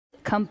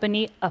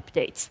company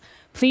updates.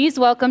 Please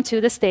welcome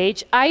to the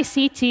stage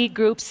ICT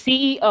Group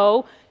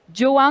CEO,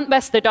 Johan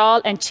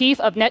Westerdahl, and Chief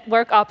of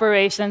Network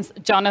Operations,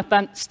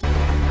 Jonathan.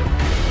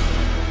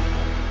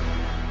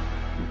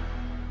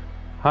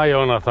 Hi,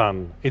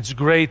 Jonathan. It's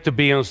great to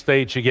be on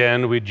stage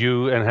again with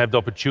you and have the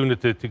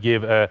opportunity to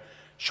give a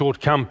short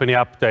company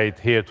update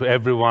here to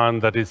everyone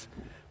that is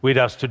with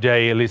us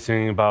today,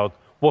 listening about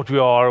what we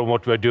are and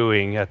what we're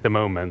doing at the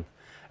moment.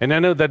 And I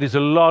know that there's a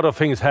lot of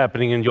things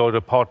happening in your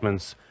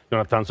departments,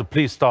 Jonathan, so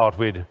please start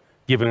with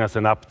giving us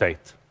an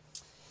update.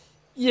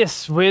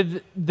 Yes,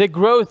 with the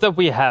growth that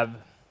we have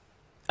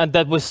and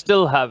that we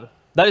still have,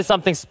 that is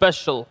something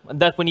special and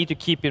that we need to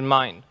keep in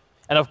mind.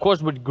 And of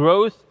course, with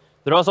growth,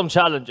 there are some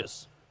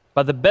challenges,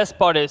 but the best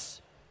part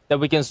is that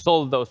we can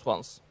solve those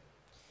ones.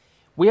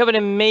 We have an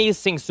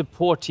amazing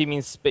support team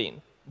in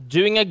Spain,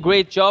 doing a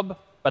great job,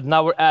 but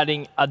now we're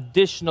adding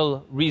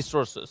additional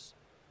resources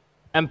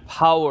and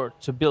power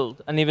to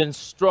build an even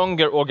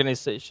stronger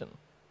organization.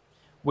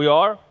 We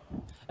are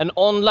an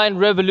online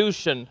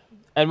revolution,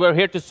 and we're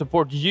here to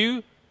support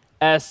you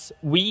as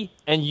we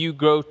and you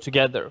grow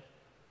together.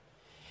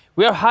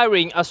 We are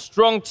hiring a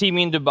strong team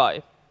in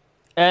Dubai,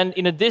 and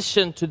in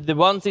addition to the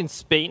ones in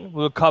Spain,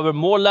 we will cover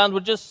more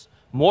languages,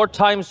 more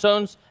time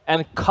zones,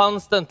 and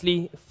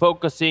constantly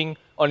focusing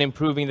on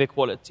improving the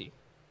quality.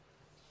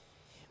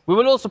 We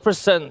will also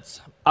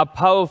present a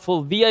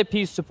powerful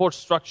VIP support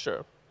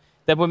structure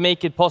that will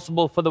make it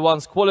possible for the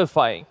ones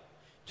qualifying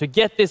to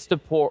get this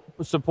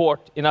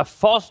support in a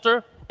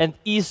faster and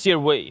easier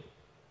way.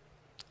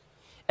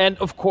 And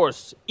of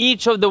course,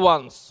 each of the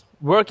ones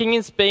working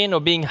in Spain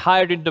or being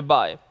hired in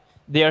Dubai,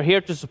 they are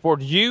here to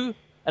support you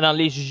and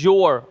unleash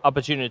your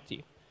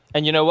opportunity.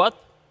 And you know what?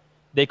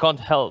 They can't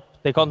help.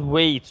 They can't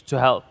wait to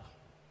help.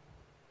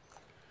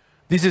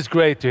 This is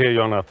great to hear,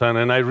 Jonathan,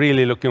 and I'm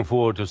really looking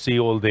forward to see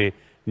all the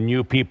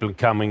new people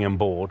coming on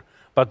board.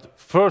 But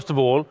first of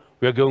all,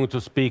 we are going to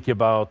speak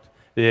about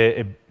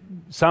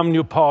some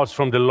new parts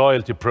from the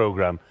loyalty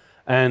program.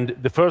 And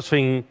the first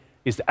thing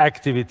is the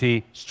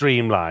activity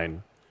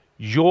streamline.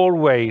 Your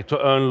way to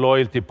earn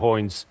loyalty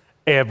points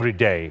every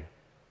day.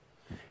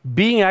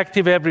 Being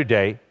active every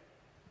day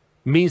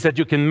means that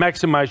you can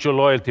maximize your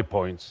loyalty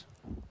points.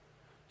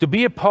 To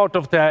be a part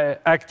of the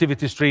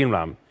activity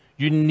streamline,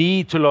 you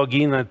need to log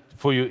in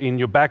in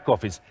your back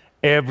office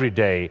every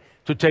day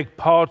to take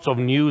parts of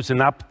news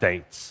and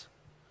updates.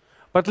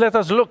 But let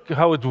us look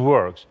how it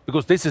works,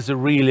 because this is a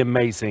really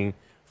amazing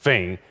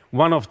thing.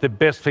 One of the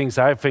best things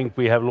I think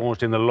we have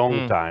launched in a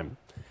long time.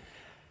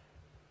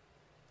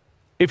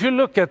 If you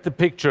look at the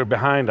picture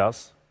behind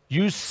us,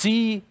 you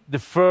see the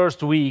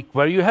first week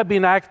where you have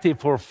been active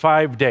for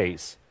 5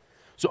 days.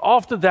 So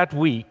after that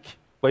week,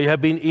 where you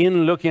have been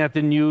in looking at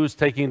the news,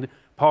 taking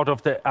part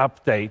of the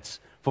updates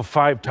for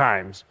 5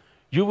 times,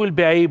 you will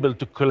be able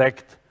to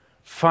collect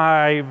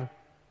 5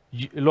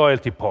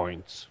 loyalty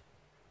points.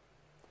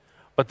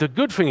 But the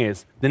good thing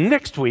is, the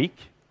next week,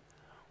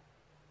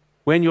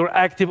 when you're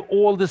active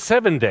all the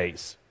 7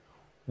 days,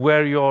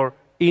 where you're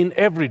in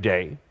every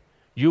day,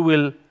 you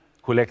will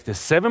collect the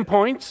 7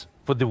 points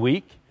for the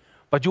week,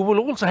 but you will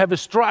also have a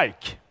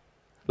strike,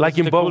 like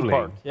in bowling.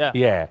 Cool part.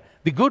 Yeah,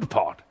 the good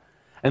part.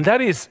 And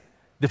that is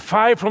the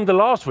 5 from the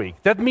last week.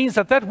 That means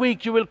that that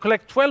week you will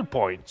collect 12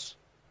 points.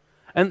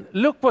 And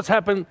look what's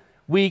happened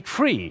week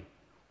 3,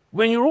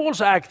 when you're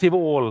also active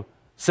all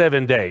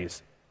 7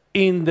 days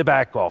in the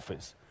back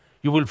office.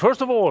 You will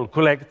first of all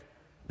collect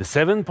the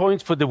 7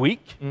 points for the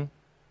week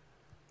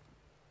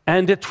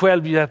and the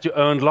 12 that you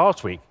earned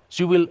last week.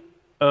 So you will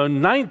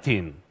earn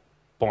 19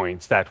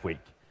 points that week.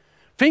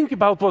 Think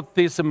about what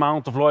this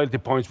amount of loyalty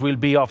points will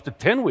be after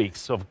 10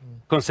 weeks of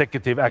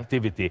consecutive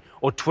activity,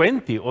 or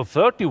 20 or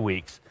 30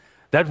 weeks.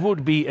 That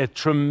would be a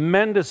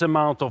tremendous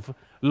amount of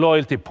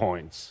loyalty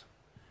points.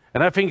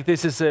 And I think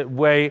this is a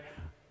way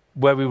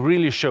where we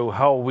really show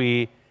how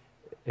we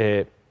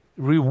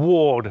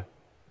reward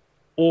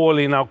all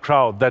in our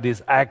crowd that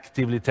is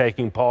actively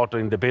taking part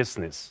in the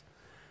business.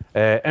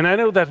 And I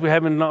know that we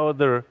have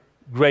another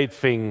great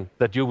thing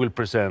that you will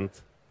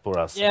present for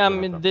us. Yeah, I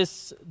mean,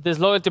 this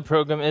loyalty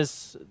program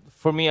is,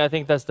 for me, I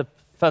think that's the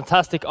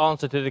fantastic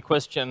answer to the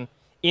question,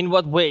 in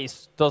what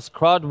ways does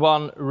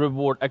CROWD1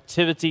 reward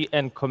activity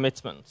and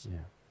commitment?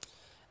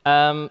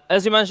 Yeah.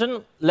 As you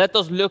mentioned, let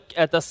us look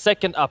at a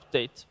second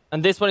update.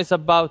 And this one is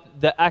about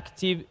the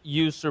active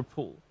user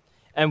pool.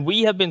 And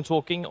we have been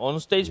talking on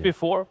stage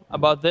before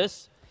about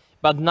this,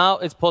 but now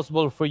it's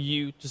possible for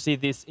you to see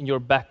this in your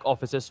back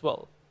office as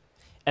well.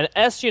 And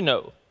as you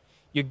know,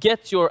 you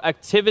get your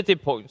activity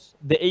points,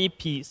 the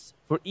APs,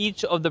 for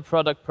each of the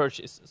product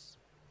purchases.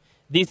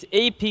 These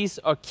APs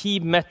are key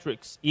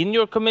metrics in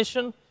your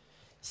commission,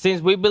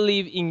 since we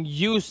believe in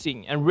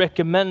using and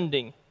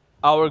recommending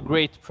our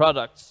great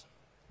products.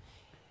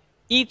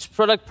 Each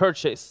product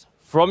purchase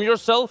from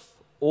yourself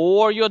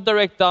or your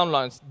direct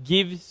downlines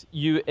gives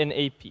you an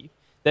AP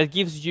that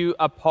gives you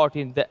a part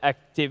in the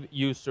active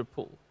user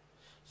pool.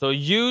 So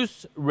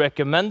use,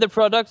 recommend the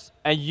products,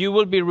 and you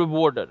will be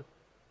rewarded.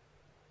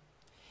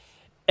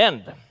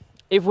 And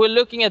if we're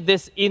looking at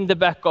this in the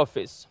back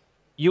office,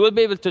 you will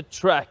be able to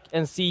track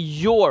and see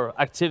your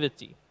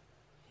activity.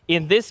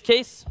 In this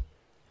case,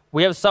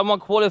 we have someone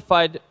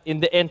qualified in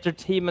the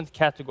entertainment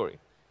category.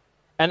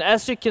 And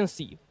as you can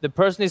see, the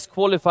person is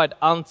qualified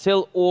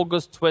until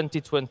August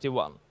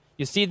 2021.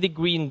 You see the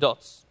green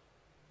dots.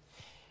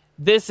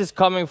 This is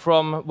coming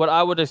from what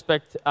I would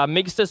expect a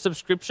mixed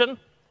subscription,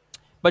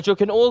 but you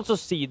can also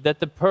see that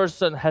the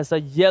person has a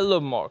yellow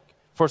mark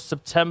for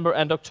September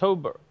and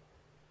October.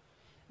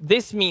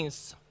 This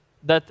means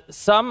that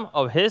some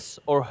of his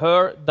or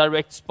her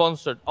direct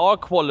sponsors are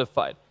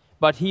qualified,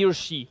 but he or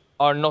she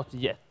are not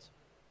yet.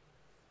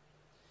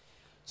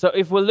 So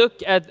if we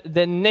look at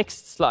the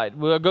next slide,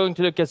 we are going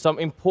to look at some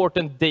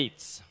important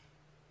dates.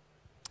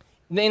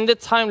 In the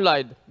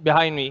timeline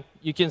behind me,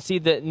 you can see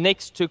the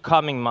next 2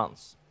 coming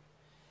months.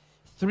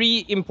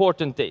 3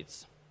 important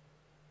dates.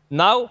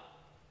 Now,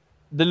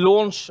 the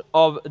launch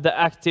of the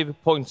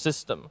active point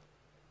system.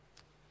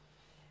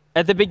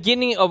 At the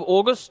beginning of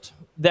August,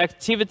 the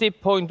activity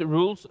point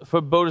rules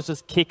for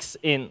bonuses kicks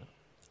in.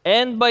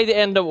 And by the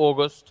end of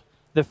August,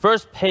 the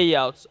first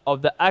payouts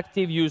of the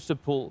active user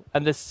pool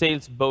and the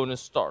sales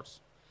bonus starts.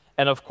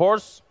 And of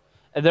course,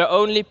 there are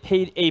only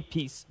paid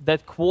APs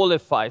that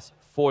qualifies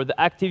for the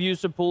active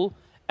user pool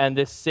and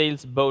the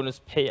sales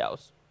bonus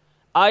payouts.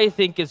 I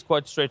think it's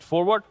quite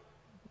straightforward.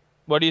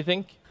 What do you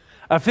think?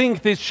 I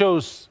think this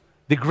shows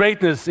the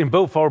greatness in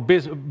both our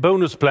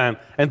bonus plan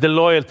and the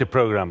loyalty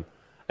program,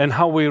 and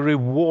how we're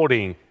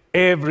rewarding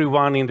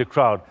everyone in the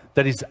crowd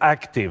that is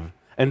active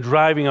and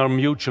driving our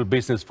mutual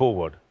business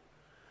forward.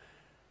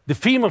 The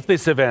theme of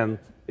this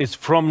event is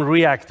from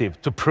reactive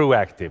to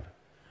proactive.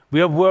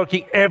 We are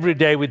working every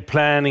day with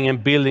planning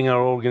and building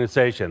our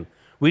organization.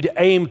 We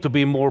aim to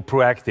be more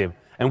proactive,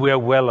 and we are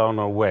well on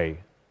our way.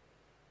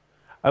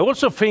 I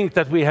also think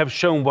that we have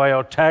shown why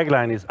our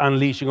tagline is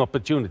unleashing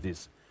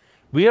opportunities.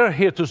 We are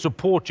here to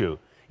support you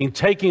in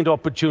taking the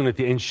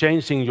opportunity and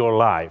changing your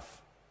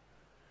life.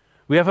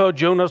 We have heard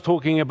Jonas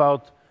talking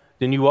about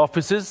the new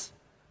offices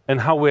and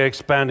how we're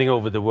expanding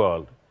over the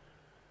world.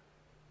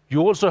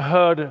 You also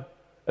heard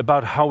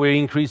about how we're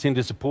increasing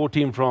the support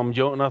team from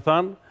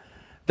Jonathan.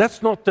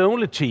 That's not the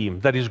only team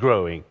that is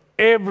growing.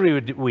 Every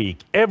week,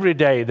 every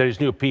day, there is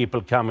new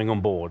people coming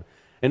on board,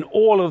 and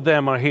all of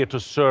them are here to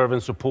serve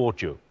and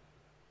support you.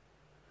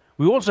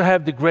 We also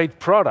have the great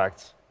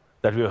products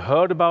that we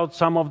heard about,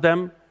 some of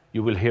them.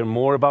 You will hear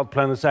more about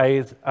Planet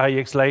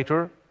IX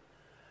later.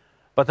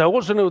 But I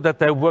also know that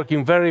they're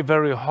working very,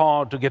 very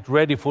hard to get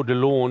ready for the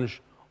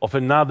launch of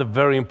another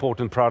very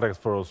important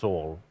product for us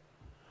all.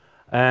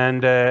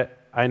 And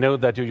I know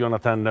that you,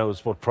 Jonathan,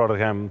 knows what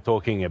product I'm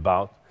talking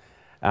about.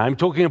 I'm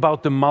talking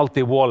about the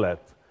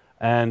multi-wallet.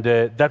 And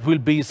that will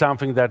be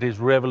something that is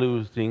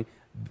revolutionizing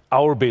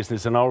our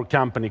business and our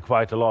company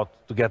quite a lot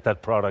to get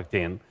that product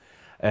in.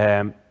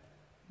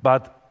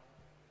 But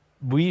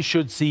we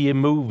should see a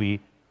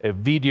movie, a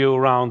video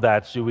around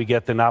that, so we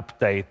get an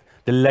update,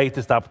 the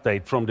latest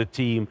update from the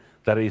team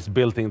that is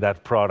building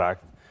that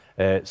product.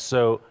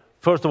 So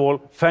first of all,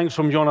 thanks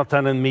from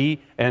Jonathan and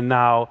me, and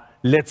now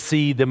let's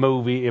see the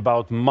movie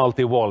about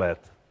multi-wallet.